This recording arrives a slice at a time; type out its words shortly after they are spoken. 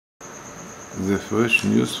the fresh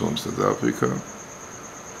news from South Africa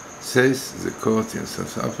says the court in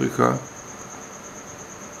South Africa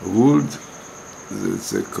ruled that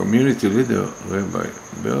the community leader, Rabbi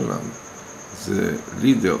BERLAND, the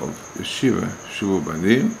leader of Yeshiva Shuvu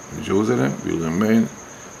Banim in Jerusalem, will remain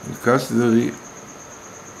in custody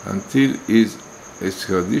until his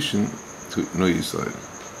extradition to New Israel.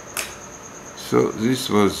 So this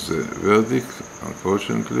was the verdict,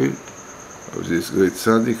 unfortunately, of this great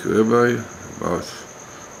tzaddik rabbi. About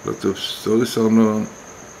a lot of stories are known,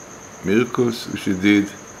 miracles which he did.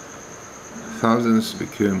 Thousands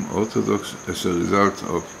became Orthodox as a result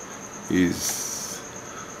of his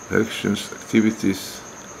actions, activities.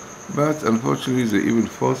 But unfortunately, the evil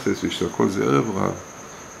forces, which are called the Erev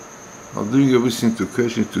Rav, are doing everything to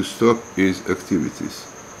catch him, to stop his activities.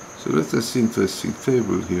 So let us see interesting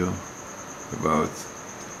table here about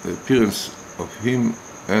the appearance of him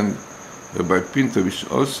and Rabbi PINTO, which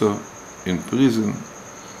also in prison.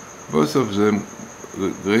 Both of them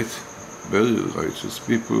great, very righteous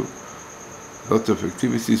people. Lot of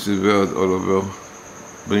activities in the world all over,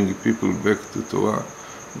 bringing people back to Torah.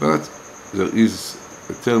 But there is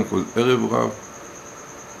a term called Erev Rav.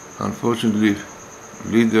 Unfortunately,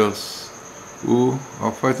 leaders who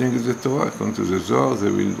are fighting against the Torah, according to the Zohar,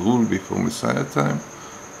 they will rule before Messiah time,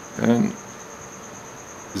 and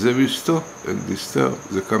they will stop and disturb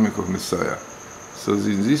the coming of Messiah. So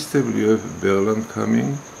in this table you have BERLAND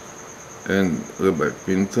coming, and Rabbi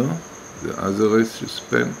PINTO, the other race who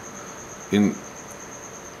spent in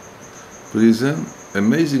prison.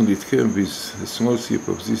 Amazingly, it came with a small ship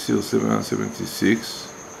of this year, 776,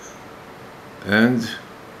 and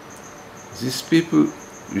these people,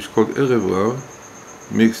 which called Erev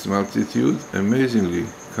Rav, mixed multitude, amazingly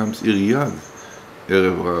comes Iriad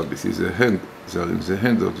Erev Rav. This is a hand, they are in the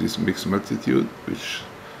hand of this mixed multitude, which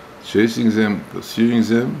chasing them, pursuing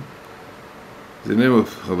them. The name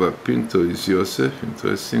of Rabbi PINTO is Yosef.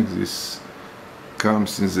 Interesting, this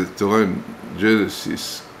comes in the Torah in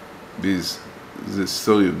Genesis, this the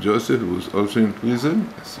story of Joseph, who was also in prison,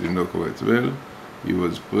 as you know quite well. He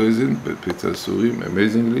was present, but Peter Surim,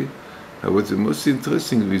 amazingly. What's the most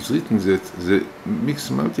interesting is written that the mixed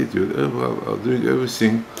multitude are doing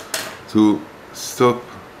everything to stop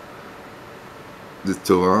the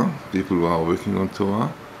Torah, people who are working on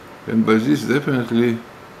Torah, and by this definitely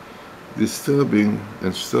disturbing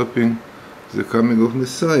and stopping the coming of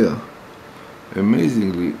Messiah.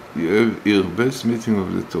 Amazingly, you have here best meeting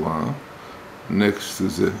of the Torah next to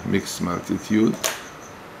the mixed multitude,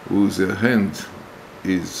 whose hand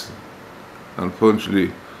is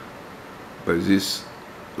unfortunately by these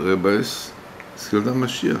rabbis, Skilda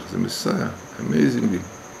Mashiach, the Messiah, amazingly,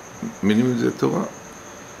 minimum the Torah.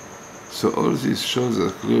 So all this shows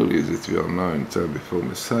us clearly that we are now in time before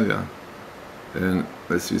Messiah, and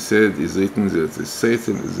as we said, it's written that the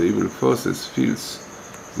Satan, the evil forces, feels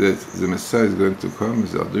that the Messiah is going to come.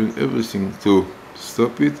 They are doing everything to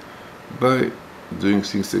stop it by doing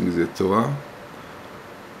things against the Torah,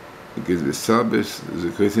 against the Sabbath,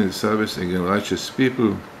 the creating the Sabbath, against righteous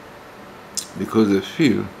people, because they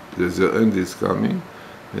feel that their end is coming,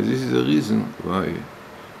 and this is the reason why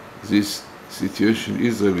this situation in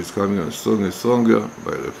Israel is coming on stronger and stronger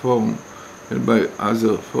by reform and by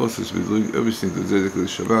other forces. We're doing everything to dedicate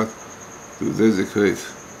Shabbat, to dedicate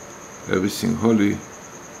everything holy,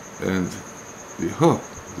 and we hope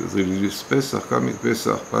that really this Pesach, coming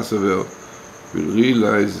Pesach, Passover, will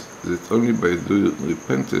realize that only by doing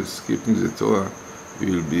repentance, keeping the Torah,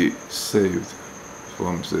 we will be saved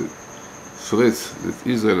from the threats that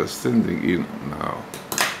Israel is standing in now.